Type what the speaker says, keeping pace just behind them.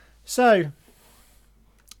So,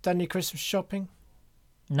 done your Christmas shopping?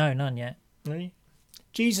 No, none yet. Really?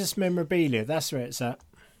 Jesus memorabilia, that's where it's at.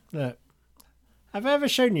 Look. Have I ever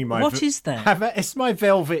shown you my... What is that? It's my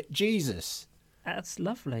velvet Jesus. That's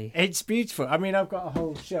lovely. It's beautiful. I mean, I've got a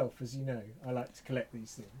whole shelf, as you know. I like to collect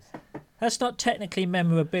these things. That's not technically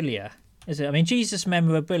memorabilia, is it? I mean, Jesus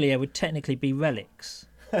memorabilia would technically be relics.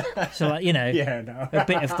 So, like, you know, Yeah, no.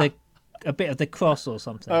 a bit of the cross or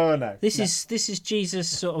something. Oh, no. This is Jesus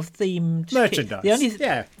sort of themed Merchandise.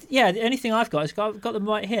 The only thing I've got is I've got them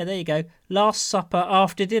right here. There you go. Last Supper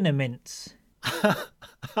after dinner mints.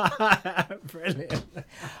 Brilliant.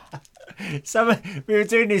 We were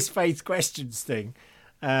doing this faith questions thing,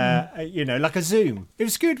 you know, like a Zoom. It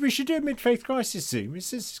was good. We should do a mid-faith crisis Zoom.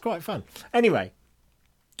 It's quite fun. Anyway,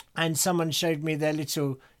 and someone showed me their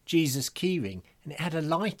little Jesus keyring, and it had a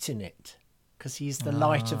light in it because he's the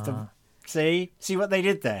light of the... See what they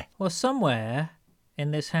did there? Well, somewhere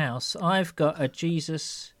in this house, I've got a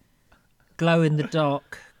Jesus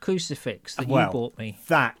glow-in-the-dark crucifix that you bought me.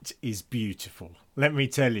 That is beautiful. Let me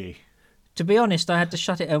tell you. To be honest, I had to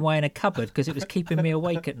shut it away in a cupboard because it was keeping me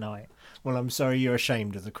awake at night. Well, I'm sorry you're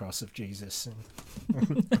ashamed of the cross of Jesus.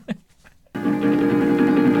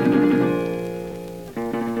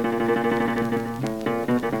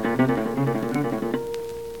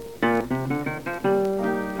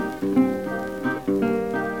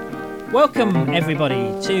 Welcome,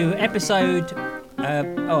 everybody, to episode...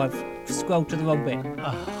 I've scrolled to the wrong bit.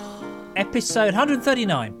 Episode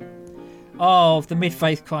 139 of the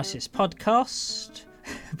Mid-Faith Crisis podcast.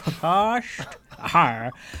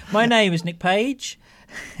 My name is Nick Page,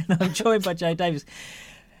 and I'm joined by Joe Davis.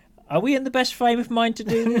 Are we in the best frame of mind to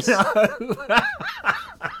do this? No.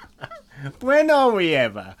 When are we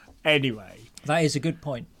ever? Anyway. That is a good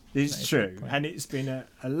point. It's true. And it's been a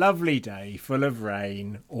lovely day, full of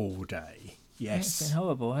rain all day. Yes. It's been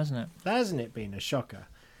horrible, hasn't it? Hasn't it been a shocker?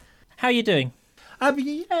 How are you doing?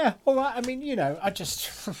 Yeah, all right. I mean, you know,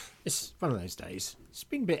 it's one of those days. It's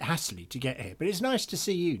been a bit hassly to get here, but it's nice to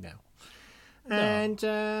see you now. And,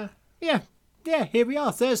 yeah, here we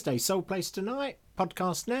are. Thursday, Soul Place Tonight,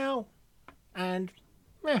 podcast now. And,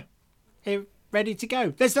 yeah, here, ready to go.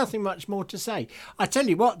 There's nothing much more to say. I tell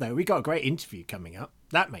you what, though, we got a great interview coming up.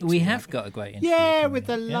 That makes We me have happy. got a great interview. Yeah, with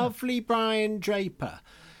the lovely Brian Draper.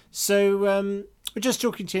 So we're just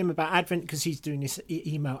talking to him about Advent because he's doing this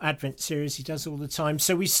email Advent series he does all the time.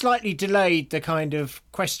 So we slightly delayed the kind of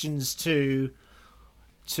questions to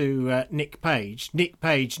Nick Page. Nick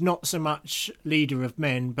Page, not so much leader of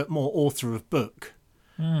men, but more author of book.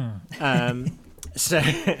 So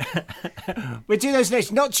we'll do those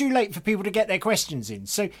next. Not too late for people to get their questions in.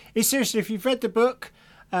 So seriously, if you've read the book,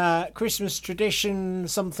 Christmas Tradition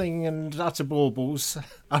something and Utter Baubles,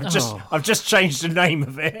 I've just changed the name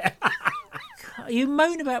of it. You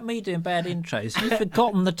moan about me doing bad intros. You've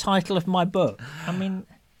forgotten the title of my book. I mean...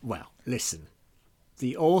 Well, listen.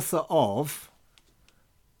 The author of...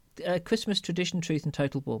 Christmas Tradition, Truth and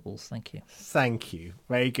Total Baubles. Thank you. Thank you.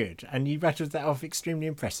 Very good. And you rattled that off extremely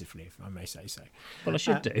impressively, if I may say so. Well, I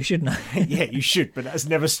should do, shouldn't I? Yeah, you should, but that's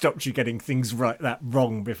never stopped you getting things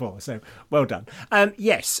wrong before. So, well done.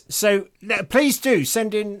 Yes, so please do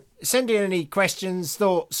send in any questions,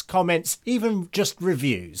 thoughts, comments, even just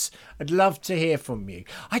reviews. I'd love to hear from you.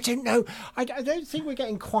 I don't know. I don't think we're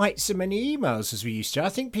getting quite so many emails as we used to. I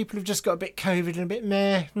think people have just got a bit COVID and a bit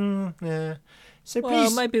meh. Yeah. So well,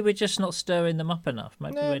 please... maybe we're just not stirring them up enough.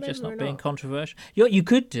 Maybe we're just not being controversial. What you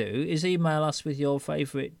could do is email us with your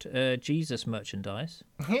favourite Jesus merchandise.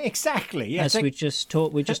 Exactly. Yeah. As we just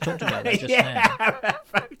talked about that just now.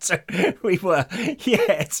 So we were.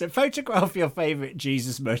 Yeah. So photograph your favourite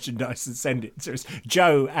Jesus merchandise and send it to us.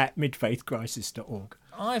 joe@midfaithcrisis.org.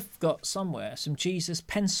 I've got somewhere some Jesus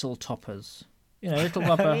pencil toppers. You know, little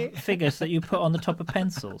rubber figures that you put on the top of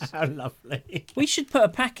pencils. How lovely. We should put a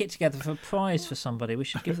packet together for a prize for somebody. We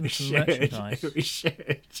should give them some merchandise. We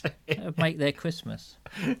should. That would make their Christmas.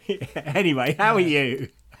 Yeah. Anyway, how are you?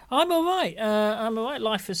 I'm all right.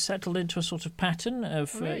 Life has settled into a sort of pattern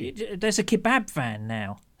of... there's a kebab van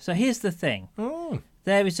now. So here's the thing. Oh.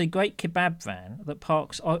 There is a great kebab van that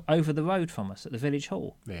parks over the road from us at the village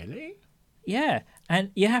hall. Really? Yeah. And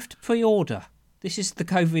you have to pre-order. This is the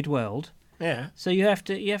COVID world. Yeah. So you have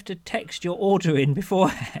to text your order in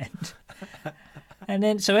beforehand. And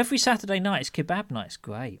then, so every Saturday night is kebab night. It's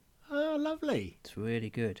great. Oh, lovely. It's really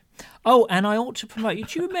good. Oh, and I ought to promote you.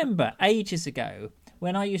 Do you remember ages ago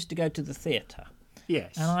when I used to go to the theatre?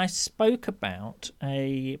 Yes. And I spoke about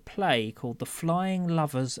a play called The Flying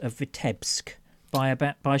Lovers of Vitebsk by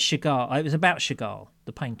Chagall. It was about Chagall,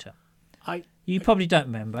 the painter. You probably don't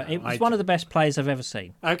remember. It was one of the best plays I've ever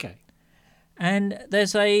seen. Okay. And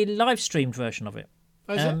there's a live streamed version of it.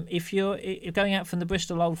 Oh, is it? If you're going out from the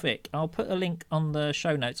Bristol Old Vic, I'll put a link on the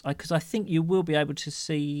show notes because I think you will be able to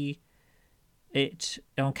see it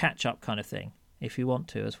on catch-up kind of thing if you want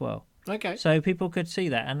to as well. Okay. So people could see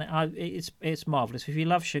that, and it's marvellous. If you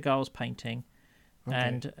love Chagall's painting,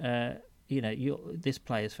 and this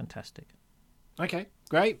play is fantastic. Okay,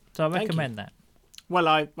 great. So I recommend that. Well,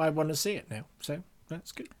 I want to see it now, so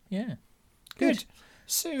that's good. Yeah. Good.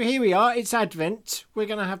 So here we are. It's Advent. We're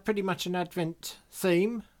going to have pretty much an Advent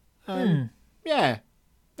theme. Yeah.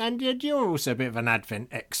 And you're also a bit of an Advent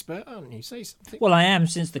expert, aren't you? Say something. Well, I am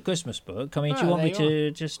since the Christmas book. I mean, do you want me there you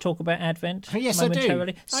to just talk about Advent Yes,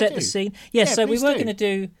 momentarily? I do. Set the scene. Yes, Yeah, so we please were do. going to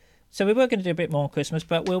do. So we were going to do a bit more on Christmas,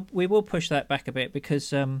 but we will push that back a bit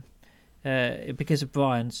because of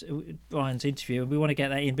Brian's interview, and we want to get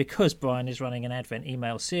that in because Brian is running an Advent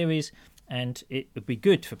email series, and it would be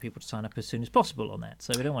good for people to sign up as soon as possible on that.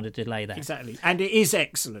 So we don't want to delay that. Exactly. And it is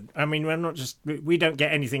excellent. I mean, we don't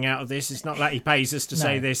get anything out of this. It's not like he pays us to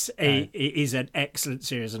say this. No. It is an excellent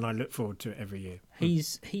series, and I look forward to it every year.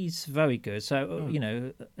 He's very good. So,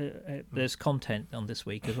 there's content on this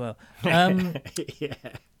week as well.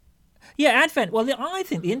 Yeah, Advent. Well, I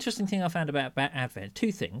think the interesting thing I found about Advent,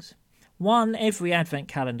 two things. One, every Advent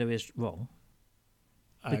calendar is wrong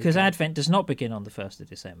because Advent does not begin on the 1st of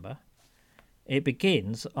December. It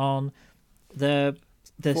begins on the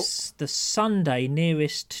Sunday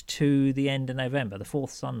nearest to the end of November, the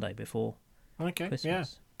fourth Sunday before Christmas. Yeah,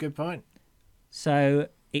 good point. So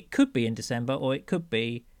it could be in December or it could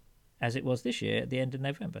be, as it was this year, at the end of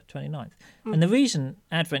November, 29th. And the reason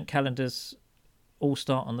Advent calendars all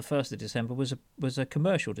start on the 1st of December was a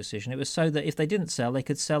commercial decision. It was so that if they didn't sell, they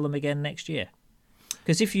could sell them again next year.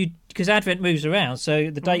 Because Advent moves around, so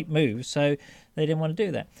the date moves, so they didn't want to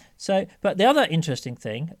do that. So, but the other interesting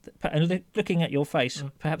thing, and looking at your face,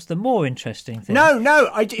 perhaps the more interesting thing. No,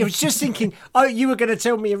 I was just thinking. You were going to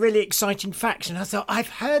tell me a really exciting fact, and I thought I've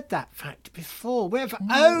heard that fact before.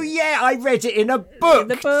 Oh yeah, I read it in a book,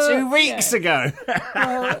 2 weeks ago.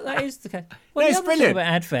 Well, that is the case. Well, That's the other brilliant. thing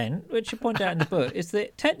about Advent, which you point out in the book, is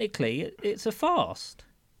that technically it's a fast,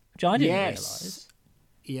 which I didn't realise.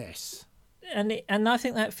 Yes. And I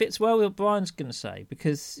think that fits well with what Brian's going to say,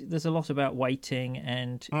 because there's a lot about waiting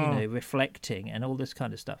and reflecting and all this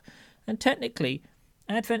kind of stuff. And technically,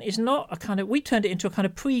 Advent is not a kind of... We turned it into a kind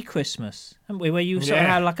of pre-Christmas, haven't we? Where you sort of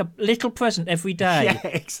have like a little present every day. Yeah,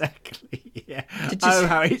 exactly. Yeah.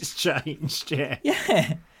 How it's changed. Yeah.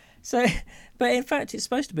 Yeah. So, but in fact, it's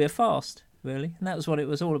supposed to be a fast, really, and that was what it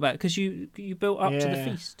was all about, because you built up to the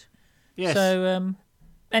feast. Yes. So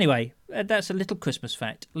anyway, that's a little Christmas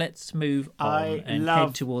fact. Let's move on and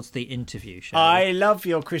head towards the interview, shall we? I love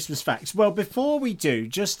your Christmas facts. Well, before we do,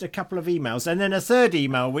 just a couple of emails and then a third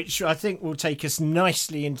email, which I think will take us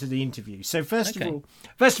nicely into the interview. So first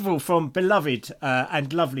of all, from beloved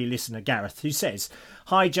and lovely listener Gareth, who says,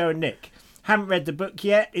 "Hi, Joe and Nick. Haven't read the book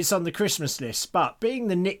yet. It's on the Christmas list, but being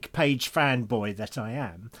the Nick Page fanboy that I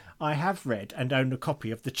am, I have read and own a copy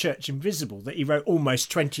of The Church Invisible that he wrote almost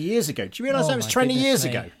 20 years ago. Do you realise that was 20 years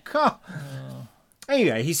ago? God.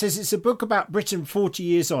 Anyway, he says it's a book about Britain 40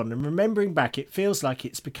 years on, and remembering back, it feels like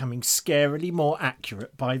it's becoming scarily more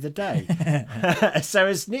accurate by the day. So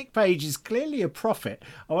as Nick Page is clearly a prophet,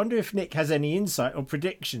 I wonder if Nick has any insight or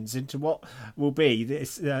predictions into what will be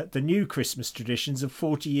the new Christmas traditions of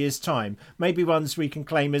 40 years' time, maybe ones we can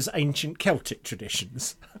claim as ancient Celtic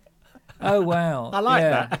traditions. Oh, wow. I like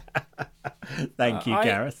that. Thank you,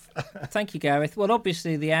 Gareth. Thank you, Gareth. Well,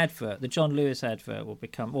 obviously, the John Lewis advert will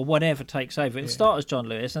become, or whatever takes over. It'll start as John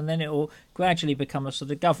Lewis, and then it will gradually become a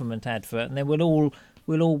sort of government advert, and then we'll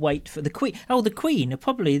all wait for the Queen. Oh, the Queen,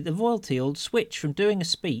 probably the royalty will switch from doing a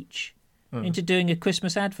speech into doing a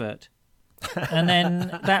Christmas advert. And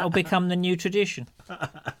then that'll become the new tradition.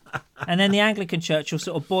 And then the Anglican Church will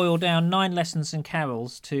sort of boil down 9 lessons and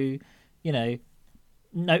carols to,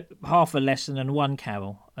 no, half a lesson and 1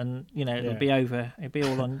 carol, and it'll be over. It'll be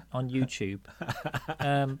all on YouTube.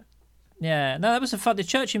 That was a fun. The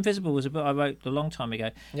Church Invisible was a book I wrote a long time ago,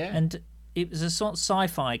 and it was a sort of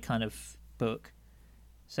sci-fi kind of book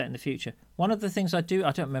set in the future. One of the things I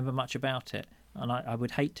don't remember much about it, and I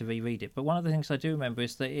would hate to reread it, but one of the things I do remember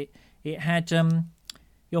is that it had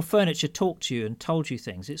your furniture talked to you and told you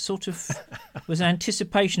things. It sort of was an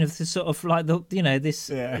anticipation of the sort of like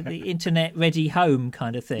the internet ready home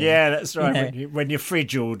kind of thing. Yeah, that's right. When your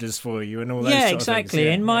fridge orders for you and all those. Yeah, sort exactly.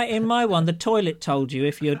 Of things. Yeah. In my one, the toilet told you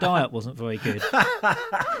if your diet wasn't very good.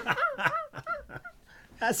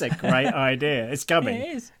 That's a great idea. It's coming.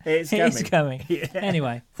 It is. It's coming. Yeah.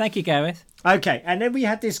 Anyway, thank you, Gareth. Okay, and then we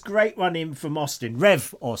had this great one in from Austin,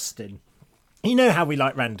 Rev Austin. You know how we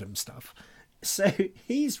like random stuff. So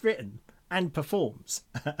he's written and performs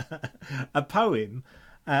a poem,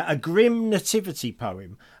 a grim nativity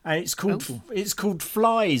poem, and it's called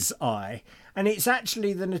Fly's Eye, and it's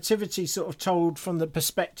actually the nativity sort of told from the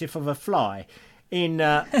perspective of a fly in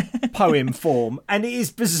poem form, and it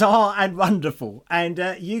is bizarre and wonderful,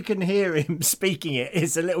 and you can hear him speaking it.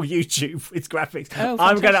 It's a little YouTube with graphics.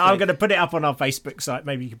 I'm gonna put it up on our Facebook site.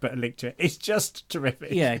 Maybe you can put a link to it. It's just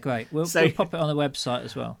terrific. Yeah, great. We'll pop it on the website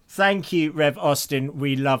as well. Thank you, Rev Austin.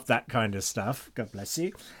 We love that kind of stuff. God bless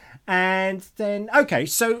you. And then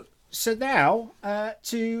so now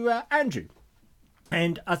to Andrew,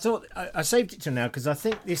 and I thought I saved it till now because I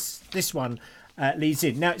think this one leads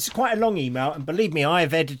in. Now, it's quite a long email, and believe me, I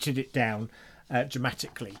have edited it down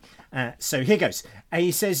dramatically. So here goes.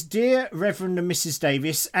 He says, Dear Reverend and Mrs.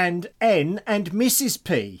 Davis and N and Mrs.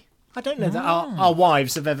 P. I don't know that our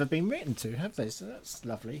wives have ever been written to, have they? So that's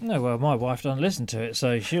lovely. No, well, my wife doesn't listen to it,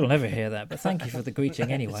 so she'll never hear that. But thank you for the greeting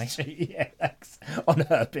anyway. Yeah, thanks. On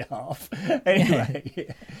her behalf.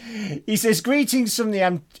 Anyway, he says, greetings from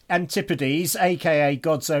the Antipodes, a.k.a.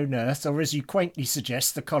 God's own earth, or as you quaintly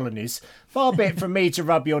suggest, the colonies. Far be it from me to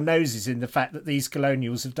rub your noses in the fact that these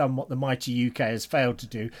colonials have done what the mighty UK has failed to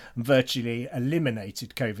do and virtually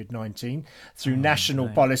eliminated COVID-19 through national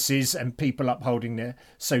policies and people upholding their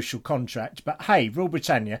social contract. But hey, Rule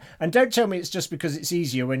Britannia, and don't tell me it's just because it's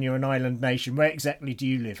easier when you're an island nation. Where exactly do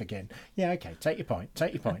you live again? Yeah, okay, take your point.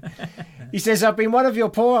 He says, I've been one of your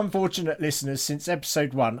poor unfortunate listeners since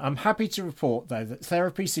episode 1. I'm happy to report, though, that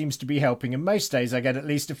therapy seems to be helping, and most days I get at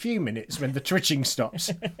least a few minutes when the twitching stops.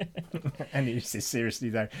 And he says,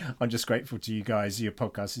 seriously, though, I'm just grateful to you guys. Your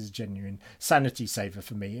podcast is a genuine sanity saver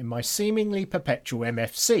for me in my seemingly perpetual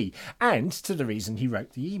MFC. And to the reason he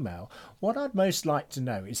wrote the email, what I'd most like to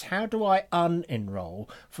know is how do I unenroll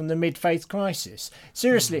from the mid-faith crisis?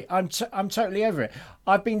 Seriously, I'm totally over it.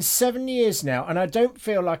 I've been 7 years now, and I don't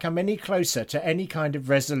feel like I'm any closer to any kind of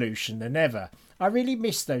resolution than ever. I really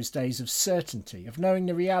miss those days of certainty, of knowing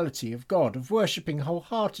the reality of God, of worshipping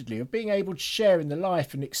wholeheartedly, of being able to share in the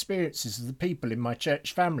life and experiences of the people in my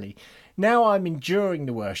church family. Now I'm enduring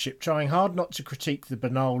the worship, trying hard not to critique the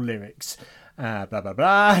banal lyrics, blah, blah,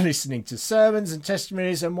 blah, listening to sermons and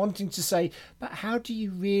testimonies and wanting to say, but how do you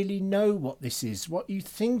really know what this is, what you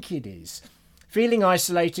think it is? Feeling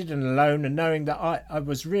isolated and alone, and knowing that I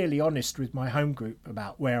was really honest with my home group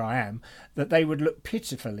about where I am, that they would look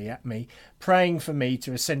pitifully at me, praying for me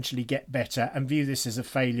to essentially get better and view this as a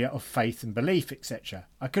failure of faith and belief, etc.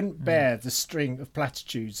 I couldn't bear the string of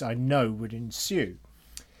platitudes I know would ensue.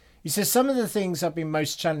 He says, some of the things I've been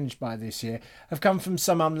most challenged by this year have come from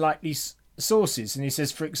some unlikely sources, and he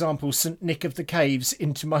says, for example, St Nick of the Caves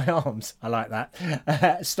into my arms. I like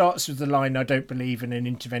that. Starts with the line, I don't believe in an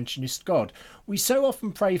interventionist God. We so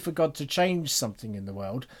often pray for God to change something in the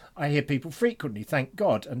world. I hear people frequently thank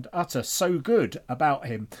God and utter so good about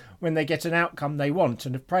him when they get an outcome they want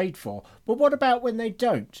and have prayed for. But what about when they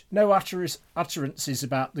don't? No utterances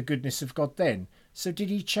about the goodness of God then. So did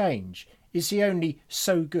he change? Is he only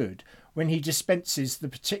so good when he dispenses the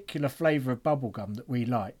particular flavour of bubblegum that we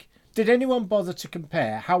like? Did anyone bother to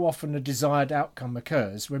compare how often a desired outcome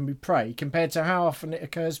occurs when we pray compared to how often it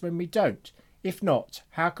occurs when we don't? If not,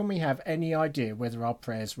 how can we have any idea whether our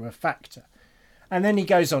prayers were a factor? And then he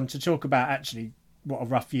goes on to talk about actually what a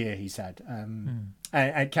rough year he's had,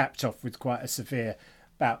 and capped off with quite a severe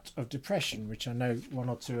bout of depression, which I know one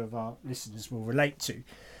or two of our listeners will relate to.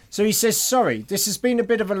 So he says, sorry, this has been a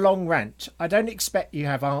bit of a long rant. I don't expect you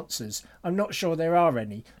have answers. I'm not sure there are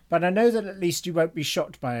any, but I know that at least you won't be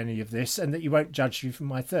shocked by any of this and that you won't judge me for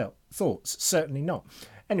my thoughts. Certainly not.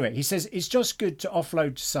 Anyway, he says, it's just good to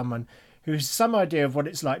offload to someone who has some idea of what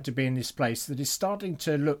it's like to be in this place that is starting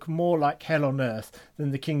to look more like hell on earth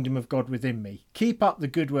than the kingdom of God within me. Keep up the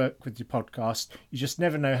good work with your podcast. You just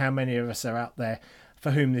never know how many of us are out there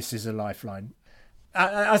for whom this is a lifeline.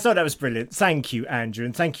 I thought that was brilliant. Thank you, Andrew,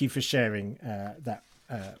 and thank you for sharing that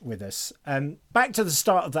with us. Back to the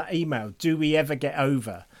start of that email, do we ever get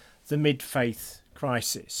over the mid-faith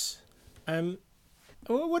crisis?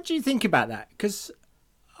 What do you think about that? Because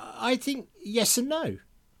I think yes and no.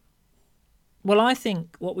 Well, I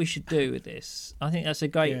think what we should do with this, I think that's a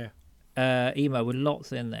great email with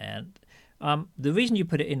lots in there. The reason you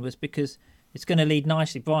put it in was because it's going to lead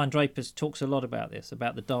nicely. Brian Draper talks a lot about this,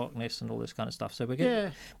 about the darkness and all this kind of stuff. So we're going. Yeah.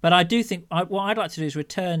 But I do think what I'd like to do is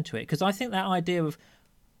return to it, because I think that idea of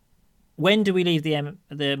when do we leave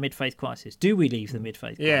the mid-faith crisis? Do we leave the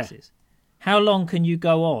mid-faith crisis? How long can you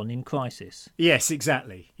go on in crisis? Yes,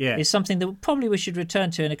 exactly. Yeah, it's something that probably we should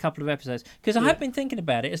return to in a couple of episodes, because I have been thinking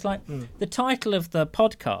about it. It's like the title of the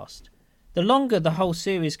podcast. The longer the whole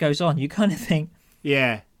series goes on, you kind of think,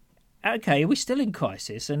 okay, we're still in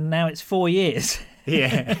crisis, and now it's 4 years.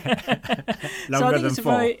 Yeah. So I think than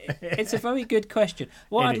 4. it's a very good question.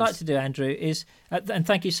 What I'd like is. to do, Andrew, is, and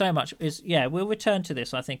thank you so much, is, we'll return to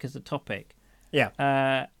this, I think, as a topic.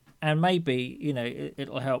 Yeah. And maybe,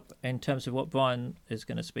 it'll help in terms of what Brian is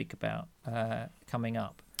going to speak about coming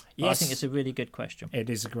up. But I think it's a really good question. It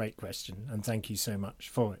is a great question, and thank you so much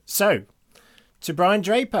for it. So, to Brian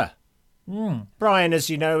Draper. Brian, as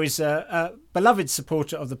you know, is a beloved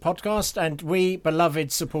supporter of the podcast, and we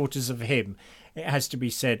beloved supporters of him, it has to be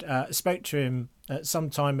said. Spoke to him some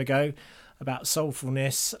time ago about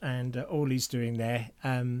soulfulness and all he's doing there.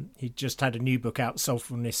 He just had a new book out,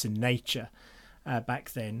 Soulfulness in Nature,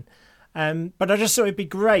 back then. But I just thought it'd be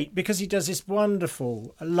great because he does this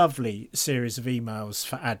wonderful, lovely series of emails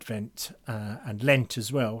for Advent and Lent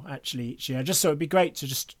as well, actually, each year. I just thought it'd be great to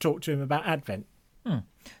just talk to him about Advent.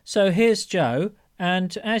 So here's Joe,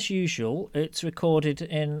 and as usual, it's recorded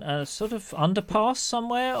in a sort of underpass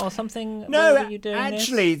somewhere or something. No, Where were you doing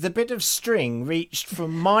actually, this? the bit of string reached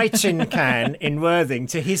from my tin can in Worthing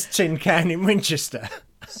to his tin can in Winchester.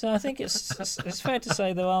 So I think it's fair to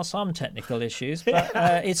say there are some technical issues, but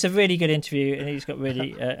it's a really good interview, and he's got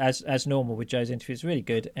really, as normal with Joe's interviews, really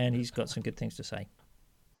good, and he's got some good things to say.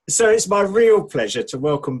 So it's my real pleasure to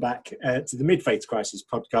welcome back to the Mid-Faith Crisis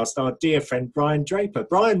podcast our dear friend Brian Draper.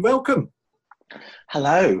 Brian, welcome.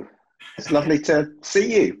 Hello. It's lovely to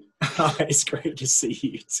see you. It's great to see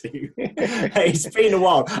you too. It's been a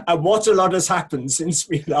while, and what a lot has happened since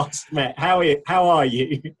we last met. How are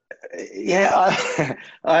you? Yeah,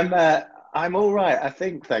 I'm all right, I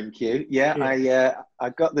think. Thank you. Yeah. I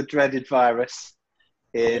got the dreaded virus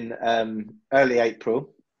in early April,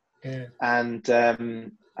 and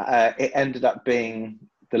it ended up being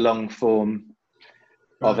the long form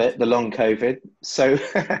of it, the long COVID. So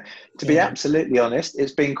to be absolutely honest,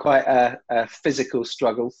 it's been quite a physical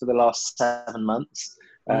struggle for the last 7 months.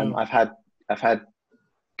 I've had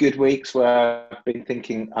good weeks where I've been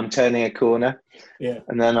thinking I'm turning a corner,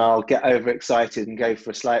 and then I'll get overexcited and go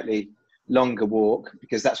for a slightly longer walk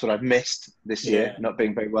because that's what I've missed this year, not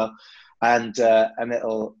being very well. And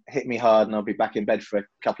it'll hit me hard, and I'll be back in bed for a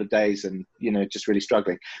couple of days, and just really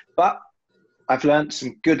struggling. But I've learned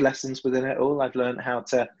some good lessons within it all. I've learned how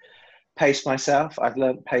to pace myself. I've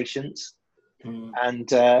learned patience,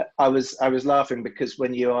 and I was laughing because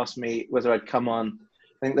when you asked me whether I'd come on,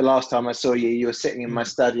 I think the last time I saw you, you were sitting in my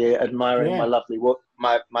study admiring my lovely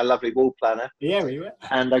my lovely wall planner. Yeah, we were.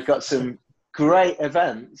 And I got some great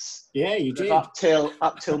events. Yeah, you did. Up till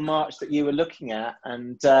March that you were looking at,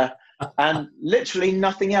 and literally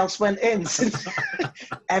nothing else went in.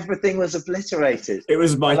 Everything was obliterated. It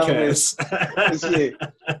was my curse. It was you.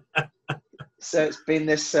 So it's been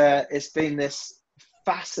this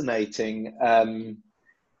fascinating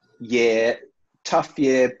year, tough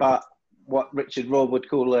year, but what Richard Rohr would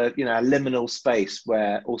call a liminal space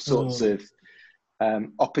where all sorts of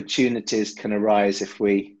opportunities can arise if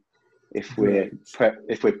we're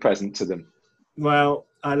present to them. Well,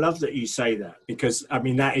 I love that you say that because, I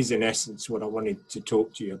mean, that is in essence what I wanted to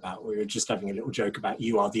talk to you about. We were just having a little joke about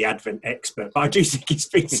you are the Advent expert, but I do think it's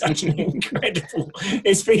been such an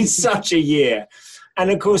it's been such a year.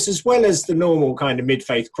 And of course, as well as the normal kind of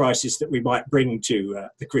mid-faith crisis that we might bring to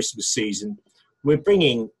the Christmas season, we're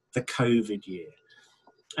bringing the COVID year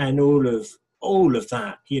and all of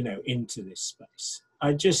that, into this space.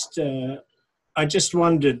 I just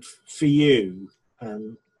wondered for you,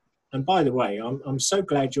 and by the way, I'm so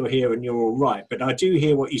glad you're here and you're all right. But I do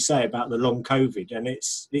hear what you say about the long COVID, and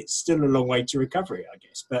it's still a long way to recovery, I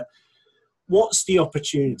guess. But what's the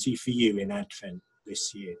opportunity for you in Advent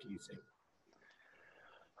this year, do you think?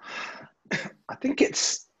 I think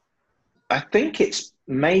it's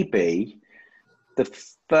maybe the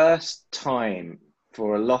first time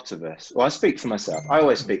for a lot of us. Well, I speak for myself. I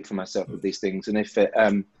always speak for myself with these things, and if it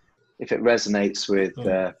resonates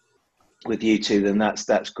with you two, then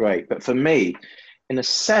that's great. But for me, in a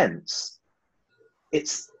sense,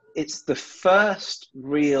 it's the first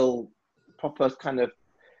real proper kind of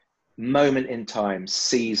moment in time,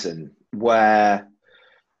 season where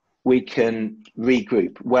we can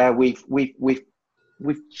regroup, where we've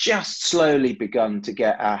just slowly begun to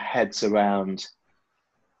get our heads around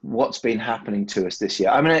what's been happening to us this year.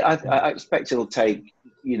 I mean, I expect it'll take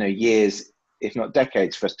years, if not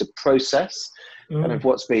decades, for us to process kind of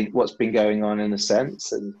what's been going on, in a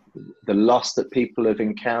sense, and the loss that people have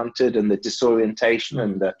encountered, and the disorientation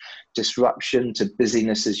and the disruption to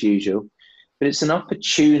busyness as usual. But it's an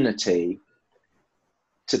opportunity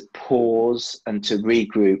to pause and to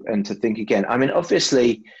regroup and to think again. I mean,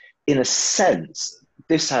 obviously, in a sense,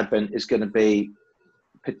 this Advent is going to be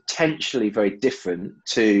potentially very different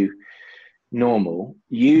to normal.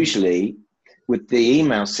 Usually with the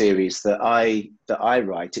email series that I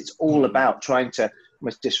write, it's all about trying to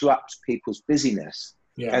almost disrupt people's busyness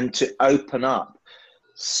and to open up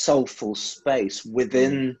soulful space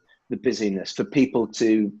within the busyness for people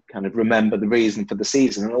to kind of remember the reason for the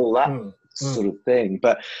season and all that sort of thing.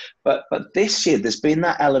 But this year there's been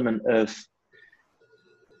that element of,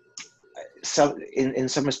 so in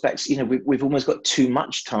some respects, you know, we've almost got too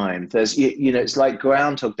much time. There's, you know, it's like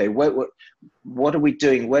Groundhog Day. What are we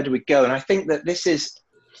doing? Where do we go? And I think that this is,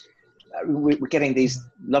 we're getting these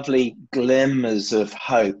lovely glimmers of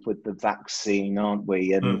hope with the vaccine, aren't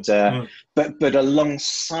we? And but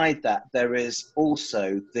alongside that, there is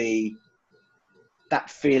also that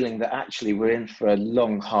feeling that actually we're in for a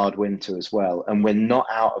long, hard winter as well, and we're not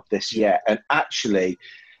out of this yet. And actually,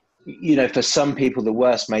 you know, for some people, the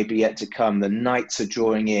worst may be yet to come. The nights are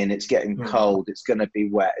drawing in. It's getting cold. It's going to be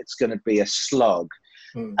wet. It's going to be a slog.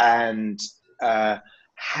 And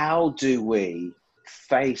how do we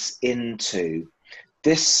face into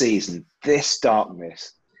this season, this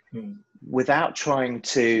darkness, without trying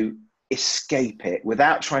to escape it,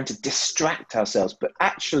 without trying to distract ourselves, but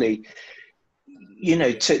actually, you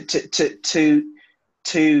know, to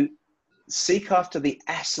seek after the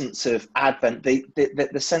essence of Advent,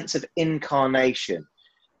 the sense of incarnation,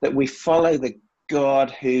 that we follow the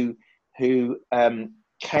God who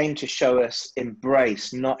came to show us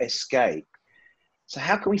embrace, not escape. So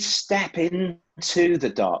how can we step into the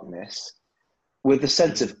darkness with a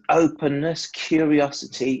sense of openness,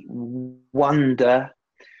 curiosity, wonder,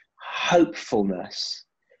 hopefulness,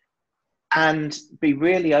 and be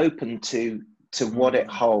really open to what it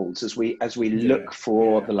holds as we look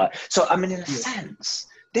for the light? So, I mean, in a sense,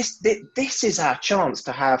 this is our chance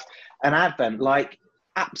to have an Advent like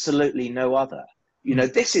absolutely no other. You know,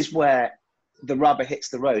 this is where the rubber hits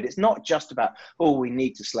the road. It's not just about, oh, we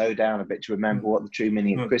need to slow down a bit to remember what the true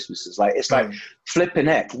meaning of Christmas is like. It's like flipping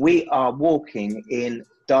it. We are walking in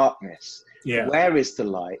darkness. Where is the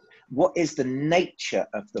light? What is the nature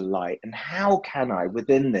of the light? And how can I,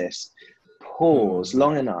 within this, pause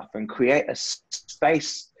long enough and create a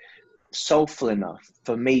space soulful enough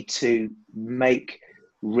for me to make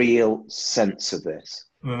real sense of this?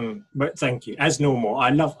 But thank you. As normal,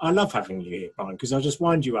 I love having you here, Brian, because I just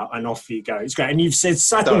wind you up and off you go. It's great, and you've said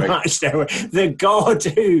so much there. The God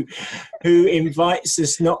who invites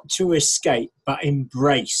us not to escape but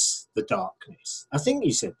embrace the darkness. I think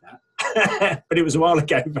you said that, but it was a while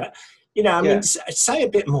ago. But you know, I mean, say a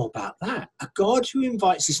bit more about that. A God who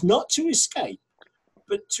invites us not to escape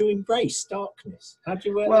but to embrace darkness. How do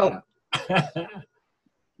you work that out?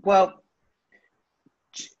 Well,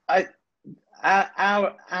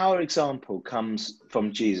 our example comes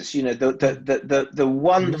from Jesus. You know, the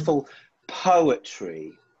wonderful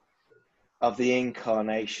poetry of the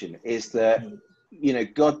incarnation is that, you know,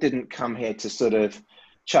 God didn't come here to sort of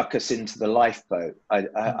chuck us into the lifeboat.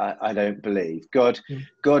 I don't believe God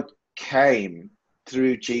came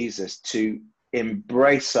through Jesus to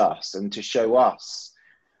embrace us and to show us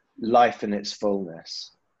life in its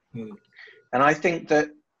fullness. And I think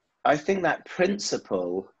that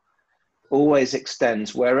principle always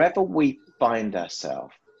extends wherever we find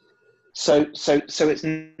ourselves. So it's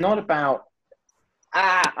not about,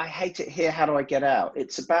 I hate it here, how do I get out?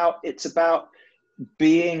 It's about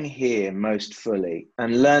being here most fully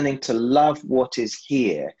and learning to love what is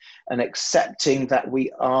here and accepting that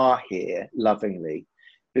we are here lovingly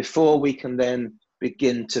before we can then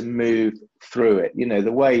begin to move through it. You know,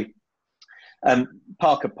 the way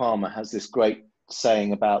Parker Palmer has this great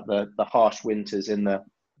saying about the harsh winters in the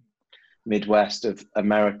Midwest of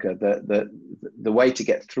America, the way to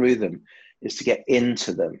get through them is to get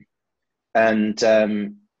into them, and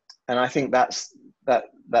I think that's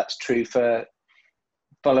true for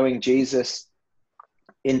following Jesus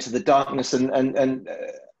into the darkness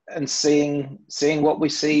and seeing what we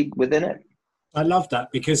see within it. I love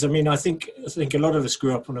that, because I mean, I think a lot of us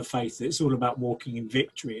grew up on a faith that it's all about walking in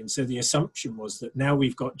victory, and so the assumption was that now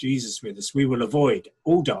we've got Jesus with us, we will avoid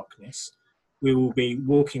all darkness. We will be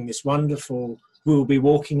walking we will be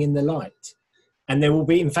walking in the light. And there will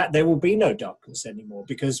be no darkness anymore,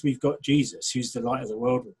 because we've got Jesus, who's the light of the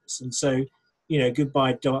world with us. And so, you know,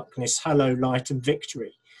 goodbye darkness, hello light and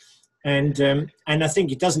victory. And I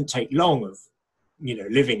think it doesn't take long of, you know,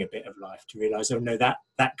 living a bit of life to realise, oh no, that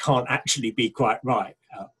can't actually be quite right,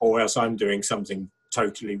 or else I'm doing something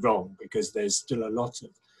totally wrong, because there's still a lot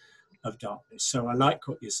of darkness. So I like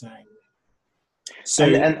what you're saying. So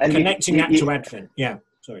and connecting that to Advent,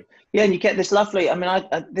 sorry. Yeah, and you get this lovely. I mean,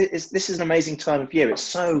 this is an amazing time of year. It's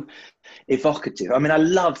so evocative. I mean, I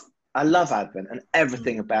love Advent and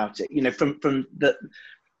everything about it. You know, from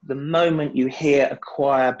the moment you hear a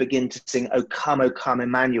choir begin to sing O come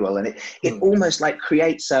Emmanuel, and it almost like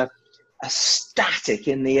creates a static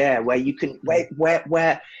in the air where you can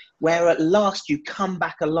where at last you come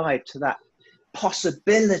back alive to that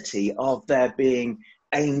possibility of there being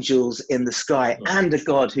angels in the sky and a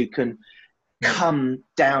God who can come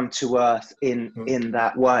down to earth in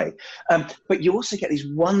that way. But you also get these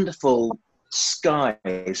wonderful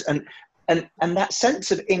skies and that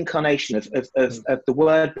sense of incarnation of the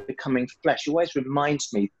word becoming flesh always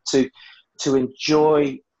reminds me to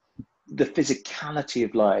enjoy the physicality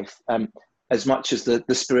of life as much as the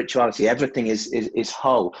spirituality. Everything is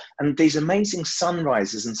whole. And these amazing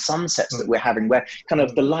sunrises and sunsets that we're having, where kind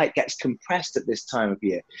of the light gets compressed at this time of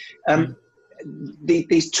year.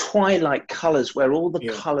 These twilight colours where all the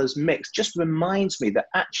colours mix just reminds me that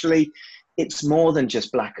actually it's more than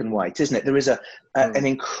just black and white, isn't it? There is an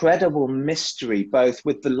incredible mystery, both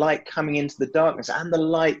with the light coming into the darkness and the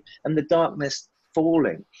light and the darkness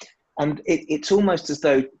falling. And it's almost as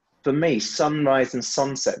though, for me, sunrise and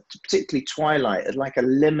sunset, particularly twilight, are like a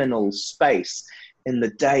liminal space in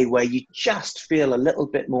the day where you just feel a little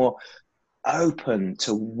bit more open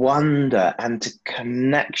to wonder and to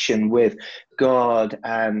connection with God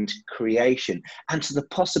and creation, and to the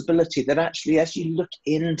possibility that actually as you look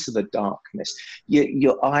into the darkness,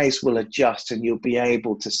 your eyes will adjust and you'll be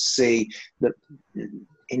able to see that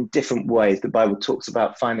in different ways. The Bible talks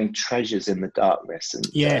about finding treasures in the darkness. And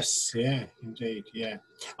yes, yeah, indeed, yeah.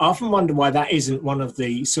 I often wonder why that isn't one of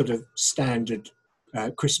the sort of standard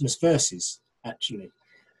Christmas verses, actually.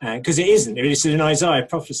 Because it isn't. It's an Isaiah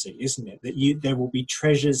prophecy, isn't it? That there will be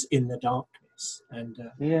treasures in the darkness. And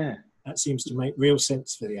that seems to make real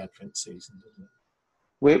sense for the Advent season, doesn't it?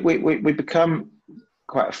 We become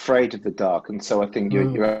quite afraid of the dark, and so I think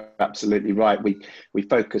you're absolutely right. We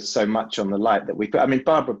focus so much on the light that I mean,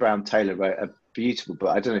 Barbara Brown Taylor wrote a beautiful book,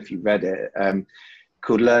 I don't know if you read it,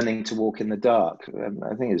 called Learning to Walk in the Dark.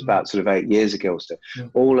 I think it was about sort of 8 years ago or so,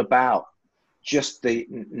 all about just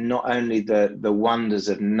not only the wonders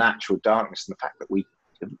of natural darkness and the fact that we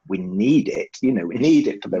need it, we need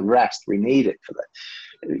it for the rest, we need it for the,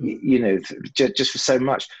 just for so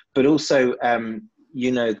much, but also,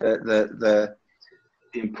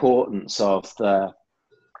 the importance of the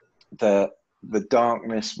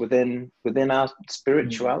darkness within our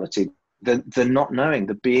spirituality, the not knowing,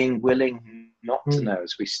 the being willing not to know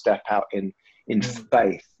as we step out in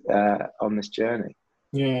faith on this journey.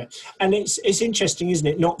 Yeah, and it's interesting, isn't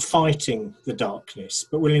it? Not fighting the darkness,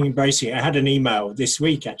 but willing embracing it. I had an email this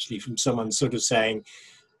week actually from someone sort of saying,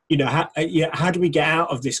 how do we get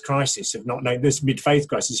out of this crisis of not knowing, this mid-faith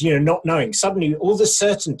crisis? Not knowing. Suddenly, all the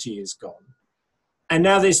certainty is gone, and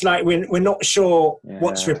now there's like we're not sure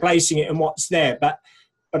what's replacing it and what's there. But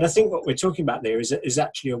I think what we're talking about there is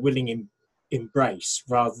actually a willing embrace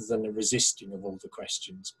rather than a resisting of all the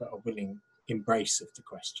questions, but a willing embrace of the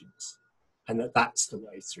questions. And that's the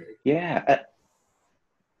way through.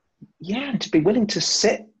 And to be willing to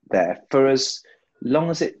sit there for as long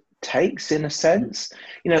as it takes, in a sense.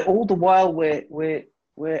 All the while we're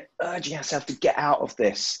urging ourselves to get out of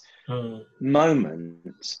this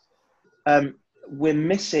moment. We're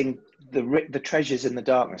missing the treasures in the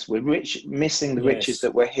darkness. We're missing the riches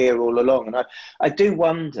that were here all along. And I do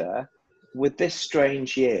wonder, with this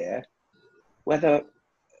strange year, whether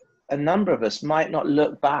a number of us might not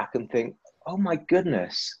look back and think, oh my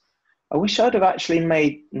goodness, I wish I'd have actually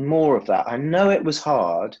made more of that. I know it was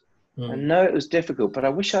hard. I know it was difficult, but I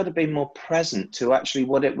wish I'd have been more present to actually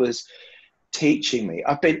what it was teaching me.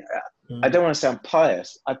 I don't want to sound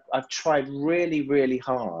pious. I've tried really, really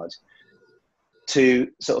hard to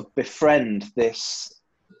sort of befriend this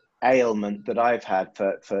ailment that I've had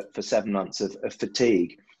for 7 months of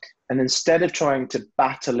fatigue. And instead of trying to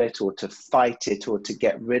battle it or to fight it or to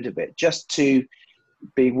get rid of it, just to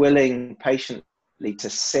be willing patiently to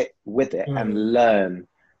sit with it and learn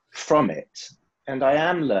from it. And I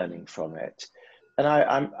am learning from it. And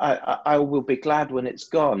I will be glad when it's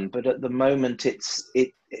gone. But at the moment,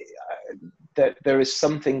 there is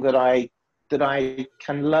something that I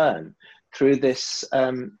can learn through this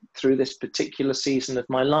particular season of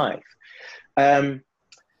my life. And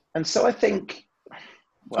so I think,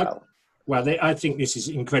 I think this is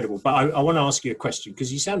incredible, but I want to ask you a question,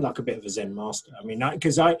 because you sound like a bit of a Zen master. I mean,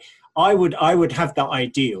 because I would have that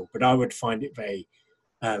ideal, but I would find it very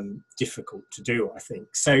difficult to do, I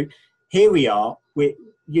think. So here we are.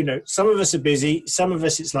 Some of us are busy. Some of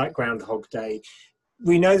us, it's like Groundhog Day.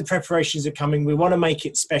 We know the preparations are coming. We want to make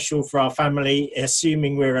it special for our family,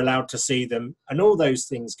 assuming we're allowed to see them, and all those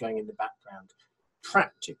things going in the background.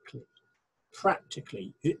 Practically,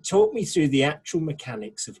 talk me through the actual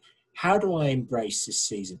mechanics of how do I embrace this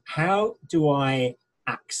season? How do I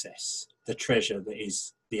access the treasure that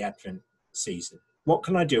is the Advent season? What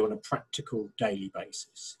can I do on a practical daily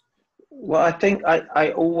basis? Well, I think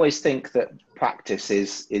I always think that practice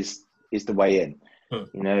is the way in.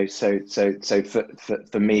 You know, so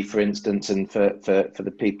for me, for instance, and for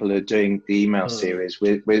the people who are doing the email series,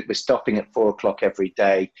 we're stopping at 4 o'clock every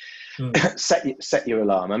day. Set your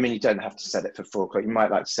alarm. I mean, you don't have to set it for 4 o'clock. You might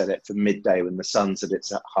like to set it for midday when the sun's at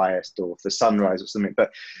its highest, or for sunrise or something.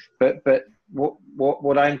 But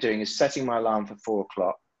what I'm doing is setting my alarm for 4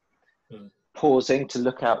 o'clock, pausing to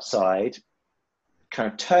look outside, kind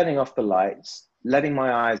of turning off the lights, letting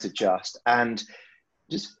my eyes adjust, and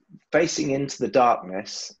just facing into the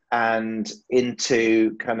darkness and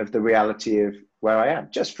into kind of the reality of where I am,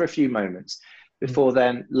 just for a few moments, before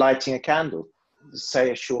then lighting a candle,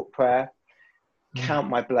 say a short prayer, count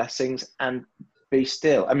my blessings, and be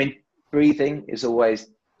still. I mean, breathing is always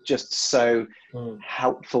just so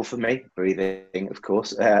helpful for me. Breathing, of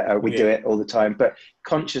course, we do it all the time, but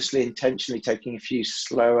consciously, intentionally taking a few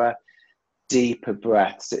slower, deeper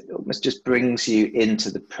breaths, it almost just brings you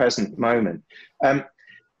into the present moment.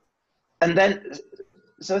 And then,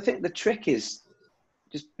 so I think the trick is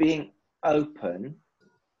just being open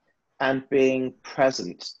and being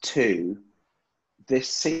present to this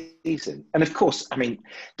season. And of course, I mean,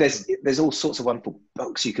 there's all sorts of wonderful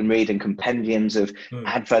books you can read, and compendiums of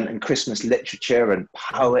Advent and Christmas literature and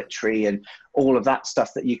poetry and all of that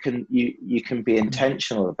stuff that you can be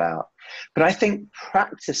intentional about. But I think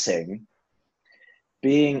practicing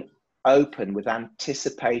being open with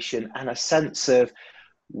anticipation and a sense of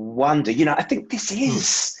wonder. You know, I think this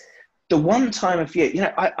is the one time of year. You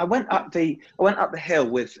know, I went up the hill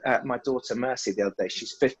with my daughter Mercy the other day.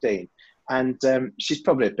 She's 15, and she's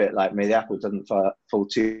probably a bit like me. The apple doesn't fall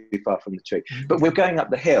too far from the tree. But we're going up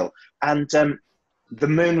the hill, and the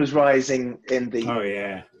moon was rising in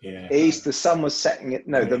the east. The sun was setting it.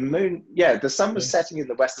 No, the moon. Yeah, the sun was setting in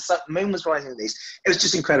the west. The moon was rising in the east. It was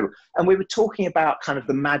just incredible. And we were talking about kind of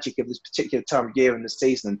the magic of this particular time of year and the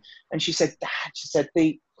season. And she said, "Dad," she said,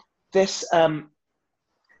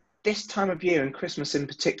 this time of year and Christmas in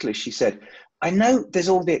particular," she said, "I know there's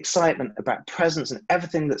all the excitement about presents and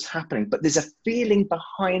everything that's happening, but there's a feeling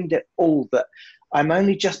behind it all that I'm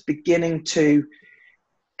only just beginning to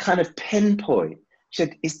kind of pinpoint." She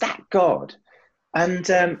said, "Is that God?" And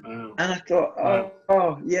and I thought,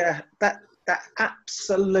 oh yeah, that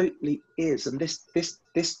absolutely is. And this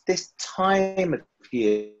time of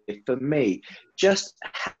year for me just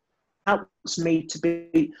helps me to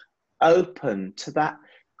be open to that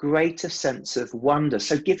greater sense of wonder.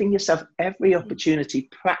 So giving yourself every opportunity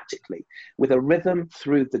practically with a rhythm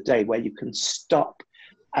through the day where you can stop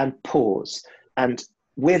and pause, and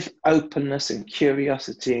with openness and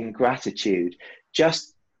curiosity and gratitude,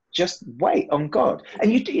 just wait on God.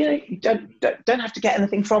 And you don't have to get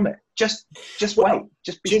anything from it. Just wait.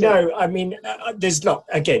 Just be still. I mean, there's lot.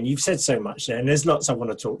 Again, you've said so much there, and there's lots I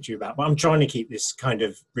want to talk to you about. But I'm trying to keep this kind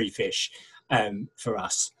of briefish for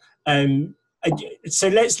us. So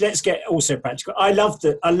let's get also practical. I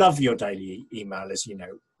love your daily email, as you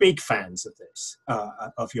know. Big fans of this,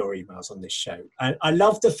 of your emails on this show. And I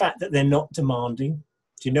love the fact that they're not demanding.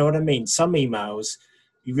 Do you know what I mean? Some emails,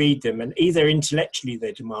 you read them, and either intellectually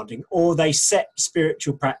they're demanding, or they set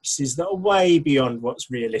spiritual practices that are way beyond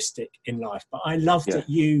what's realistic in life. But I love that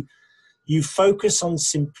you focus on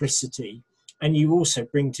simplicity, and you also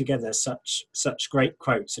bring together such great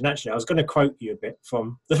quotes. And actually, I was going to quote you a bit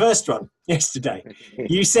from the first one yesterday.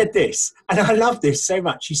 You said this, and I love this so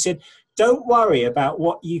much. You said, "Don't worry about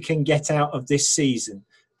what you can get out of this season.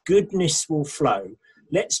 Goodness will flow.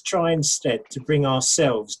 Let's try instead to bring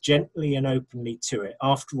ourselves gently and openly to it.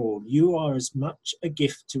 After all, you are as much a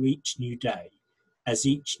gift to each new day as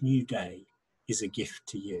each new day is a gift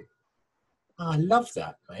to you." Oh, I love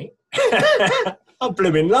that, mate. I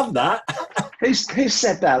blooming love that. Who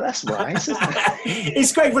said that? That's nice.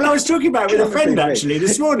 It's great. Well, I was talking about it with a friend actually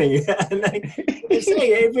this morning, and they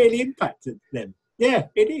say it really impacted them. Yeah,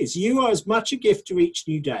 it is. You are as much a gift to each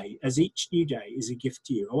new day as each new day is a gift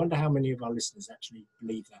to you. I wonder how many of our listeners actually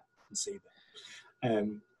believe that and see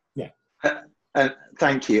that.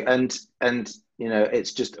 Thank you. And you know,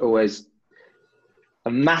 it's just always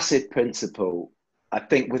a massive principle. I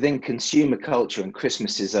think within consumer culture, and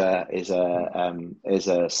Christmas is a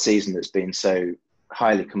season that's been so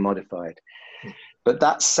highly commodified, but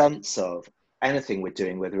that sense of anything we're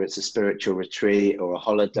doing, whether it's a spiritual retreat or a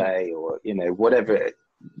holiday or, you know, whatever,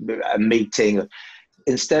 a meeting,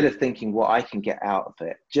 instead of thinking what I can get out of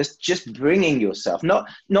it, just bringing yourself, not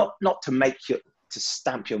to make to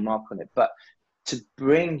stamp your mark on it, but to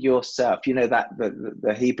bring yourself, that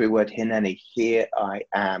the Hebrew word hineni, here I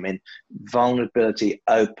am, in vulnerability,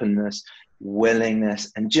 openness,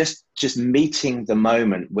 willingness, and just meeting the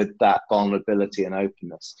moment with that vulnerability and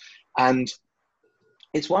openness. And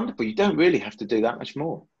it's wonderful. You don't really have to do that much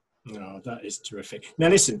more. No, that is terrific. Now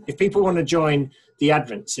listen, if people want to join the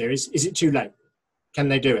Advent series, is it too late? Can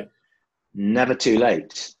they do it? Never too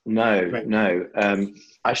late. No, Right. no.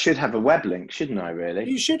 I should have a web link, shouldn't I? Really?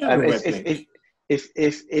 You should have a web link.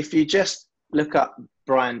 If you just look up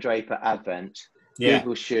Brian Draper Advent,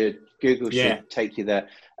 Google should take you there.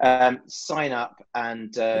 Sign up,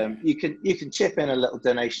 and you can chip in a little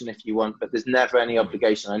donation if you want, but there's never any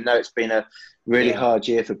obligation. I know it's been a really hard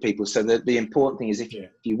year for people, so the important thing is if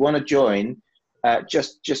you want to join,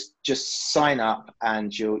 just sign up,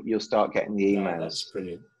 and you'll start getting the emails. Oh, that's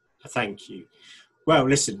brilliant. Thank you. Well,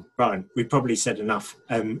 listen, Brian, we probably said enough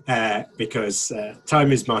because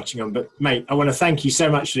time is marching on. But, mate, I want to thank you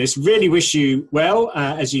so much for this. Really wish you well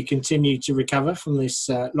as you continue to recover from this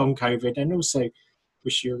long COVID, and also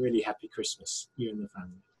wish you a really happy Christmas, you and the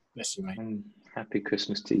family. Bless you, mate. Happy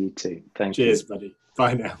Christmas to you too. Thank you. Cheers, buddy.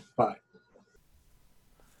 Bye now. Bye.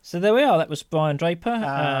 So there we are. That was Brian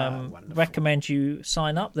Draper. Recommend you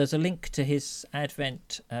sign up. There's a link to his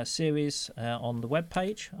Advent series on the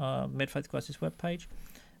webpage, Mid-Faith Crisis webpage,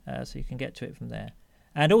 so you can get to it from there.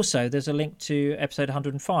 And also, there's a link to episode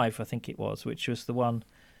 105, I think it was, which was the one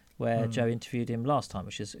where Joe interviewed him last time,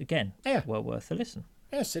 which is, again, well worth a listen.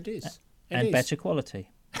 Yes, it is. And better quality.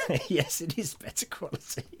 Yes, it is better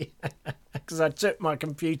quality. Because I took my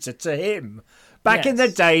computer to him. Back in the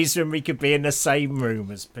days when we could be in the same room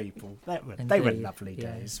as people. They were lovely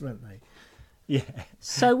days, weren't they? Yeah.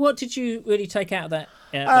 So what did you really take out of that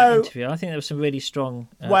interview? I think there were some really strong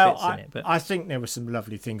bits in it. But I think there were some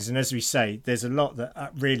lovely things. And as we say, there's a lot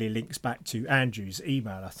that really links back to Andrew's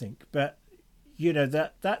email, I think. But,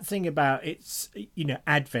 that thing about it's,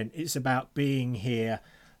 Advent, it's about being here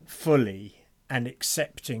fully and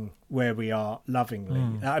accepting where we are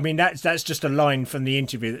lovingly. I mean, that's just a line from the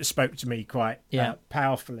interview that spoke to me quite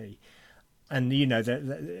powerfully. And,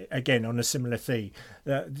 again, on a similar theme,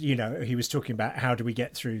 he was talking about how do we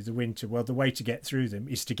get through the winter? Well, the way to get through them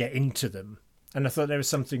is to get into them. And I thought there was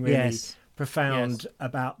something really profound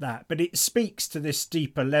about that. But it speaks to this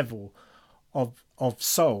deeper level of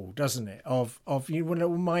soul, doesn't it? Of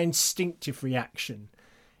my instinctive reaction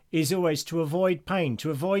is always to avoid pain,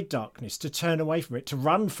 to avoid darkness, to turn away from it, to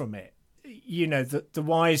run from it. The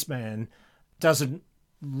wise man doesn't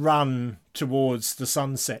run towards the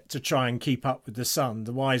sunset to try and keep up with the sun.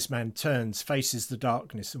 The wise man turns, faces the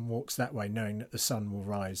darkness and walks that way, knowing that the sun will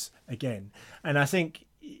rise again. And I think,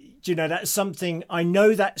 that's something, I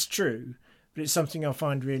know that's true, but it's something I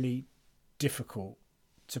find really difficult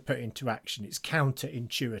to put into action. It's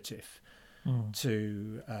counterintuitive.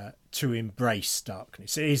 To embrace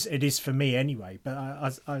darkness. It is for me anyway, but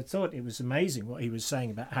I thought it was amazing what he was saying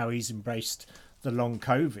about how he's embraced the long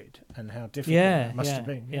COVID and how difficult it must have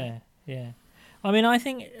been. Yeah. I mean, I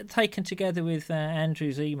think taken together with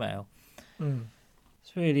Andrew's email,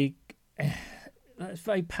 it's really it's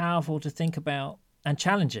very powerful to think about and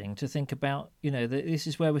challenging to think about, that this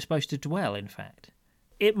is where we're supposed to dwell, in fact.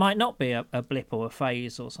 It might not be a blip or a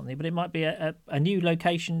phase or something, but it might be a new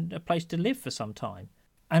location, a place to live for some time.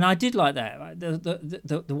 And I did like that.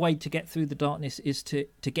 The way to get through the darkness is to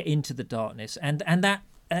get into the darkness. And that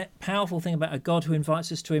powerful thing about a God who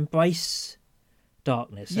invites us to embrace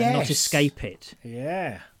darkness and not escape it.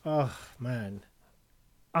 Yeah. Oh, man.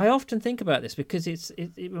 I often think about this because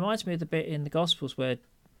it reminds me of the bit in the Gospels where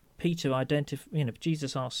Peter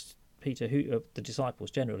Jesus asked Peter, the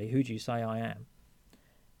disciples generally, who do you say I am?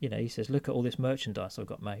 He says, look at all this merchandise I've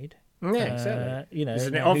got made. Yeah, exactly.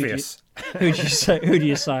 Isn't it obvious? Who do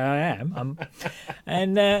you say I am?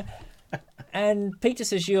 And Peter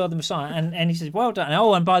says, you are the Messiah. And he says, well done.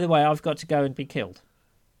 And by the way, I've got to go and be killed.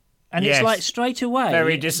 And it's like straight away.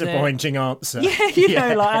 Very disappointing answer.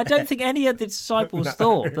 Yeah, I don't think any of the disciples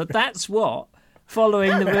thought that that's what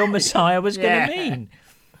following the real Messiah was going to mean.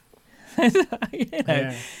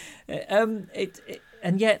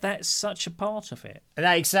 And yet that's such a part of it.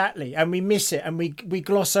 Exactly. And we miss it and we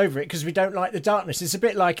gloss over it because we don't like the darkness. It's a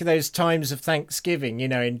bit like those times of Thanksgiving,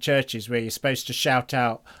 in churches where you're supposed to shout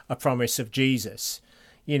out a promise of Jesus.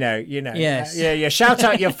 Yes. Shout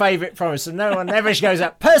out your favourite promise and no one ever goes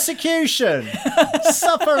out, persecution,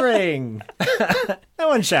 suffering. No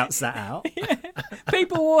one shouts that out. Yeah.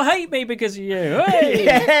 People will hate me because of you.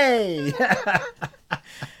 Hey!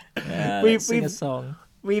 Let's sing a song.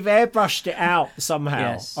 We've airbrushed it out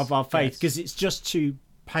somehow of our faith because it's just too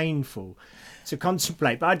painful to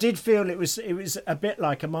contemplate. But I did feel it was a bit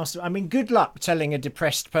like a master. I mean, good luck telling a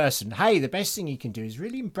depressed person, hey, the best thing you can do is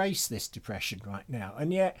really embrace this depression right now.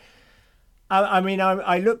 And yet,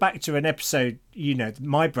 I look back to an episode,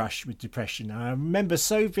 my brush with depression. I remember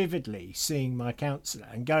so vividly seeing my counsellor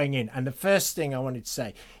and going in. And the first thing I wanted to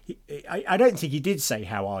say, I don't think he did say,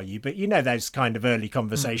 how are you? But those kind of early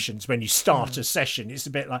conversations when you start a session, it's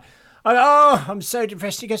a bit like, oh, I'm so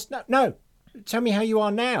depressed. He goes, no, tell me how you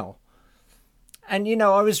are now. And,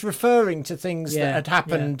 I was referring to things that had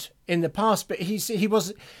happened in the past, but it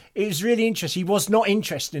was really interesting. He was not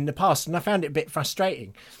interested in the past. And I found it a bit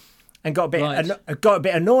frustrating. And got a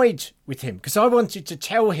bit annoyed with him because I wanted to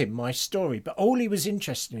tell him my story, but all he was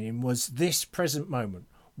interested in was this present moment.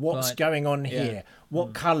 What's going on here?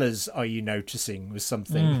 What colours are you noticing? Was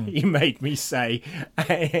something he made me say,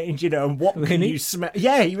 and what can you smell?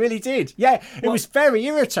 Yeah, he really did. Yeah, it was very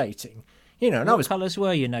irritating. And what colours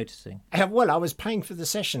were you noticing? Well, I was paying for the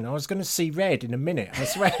session. I was going to see red in a minute. I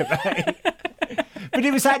swear. But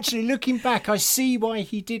it was actually looking back. I see why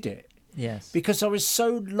he did it. Yes. Because I was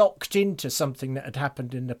so locked into something that had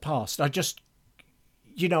happened in the past. I just,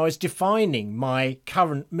 I was defining my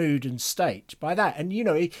current mood and state by that. And,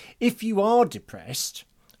 if you are depressed,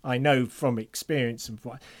 I know from experience, and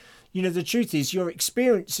the truth is you're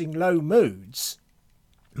experiencing low moods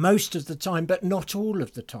most of the time, but not all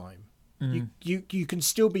of the time. You can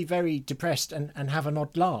still be very depressed and have an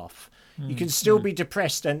odd laugh. You can still be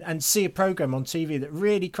depressed and see a program on TV that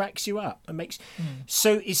really cracks you up and makes.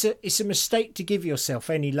 So it's a mistake to give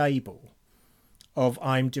yourself any label of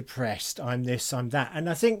I'm depressed, I'm this, I'm that. And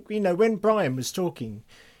I think when Brian was talking,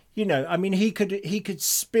 he could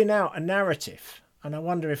spin out a narrative. And I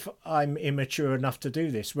wonder if I'm immature enough to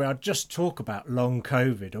do this, where I'd just talk about long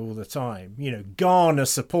COVID all the time. Garner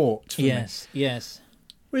support. For me. Yes.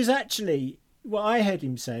 Whereas actually, what I heard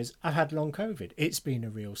him say is, I've had long COVID. It's been a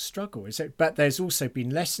real struggle. But there's also been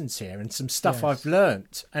lessons here and some stuff I've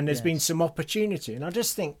learnt, and there's been some opportunity. And I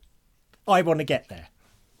just think I want to get there.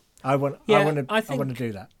 I want to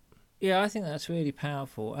do that. Yeah, I think that's really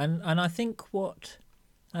powerful. And I think what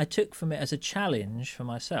I took from it as a challenge for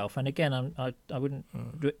myself, and again, I wouldn't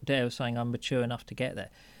dare saying I'm mature enough to get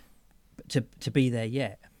there, to be there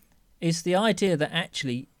yet, is the idea that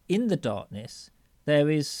actually in the darkness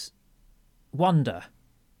there is wonder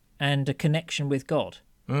and a connection with God.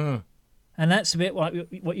 And that's a bit like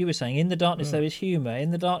what you were saying. In the darkness there is humour.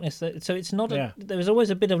 In the darkness, so it's not. There is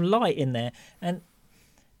always a bit of light in there.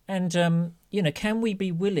 And can we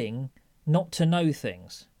be willing not to know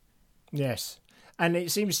things? Yes, and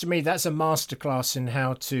it seems to me that's a masterclass in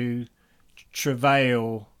how to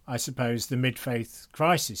travail, I suppose, the mid-faith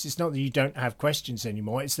crisis. It's not that you don't have questions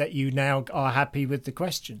anymore. It's that you now are happy with the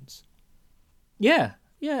questions. Yeah,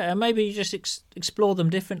 and maybe you just explore them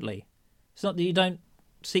differently. It's not that you don't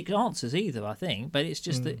seek answers either, I think, but it's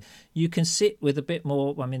just that you can sit with a bit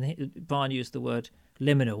more. I mean, Brian used the word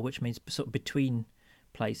liminal, which means sort of between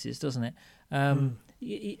places, doesn't it?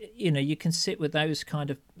 You can sit with those kind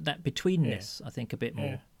of that betweenness. I think a bit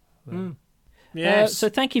more. Yes. So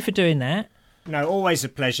thank you for doing that. No, always a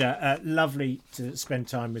pleasure. Lovely to spend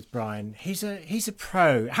time with Brian. He's a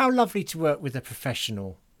pro. How lovely to work with a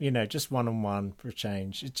professional. Just one-on-one for a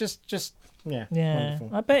change. It's just wonderful.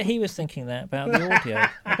 I bet he was thinking that about the audio.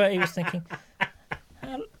 I bet he was thinking,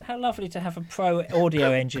 how lovely to have a pro audio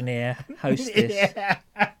engineer host this. Yeah.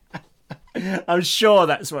 I'm sure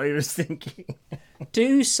that's what he was thinking.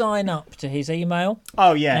 Do sign up to his email.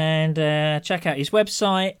 Oh, yeah. And check out his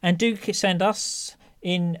website. And do send us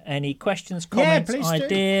in any questions, comments,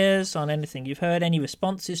 ideas on anything you've heard, any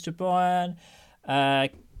responses to Brian,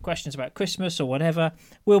 questions about Christmas or whatever.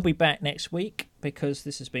 We'll be back next week because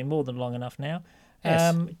this has been more than long enough now.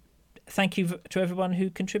 Yes. Thank you to everyone who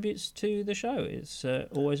contributes to the show. It's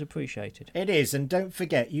always appreciated. It is. And don't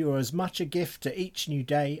forget, you are as much a gift to each new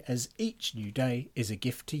day as each new day is a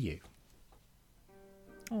gift to you.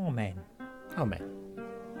 Amen. Amen.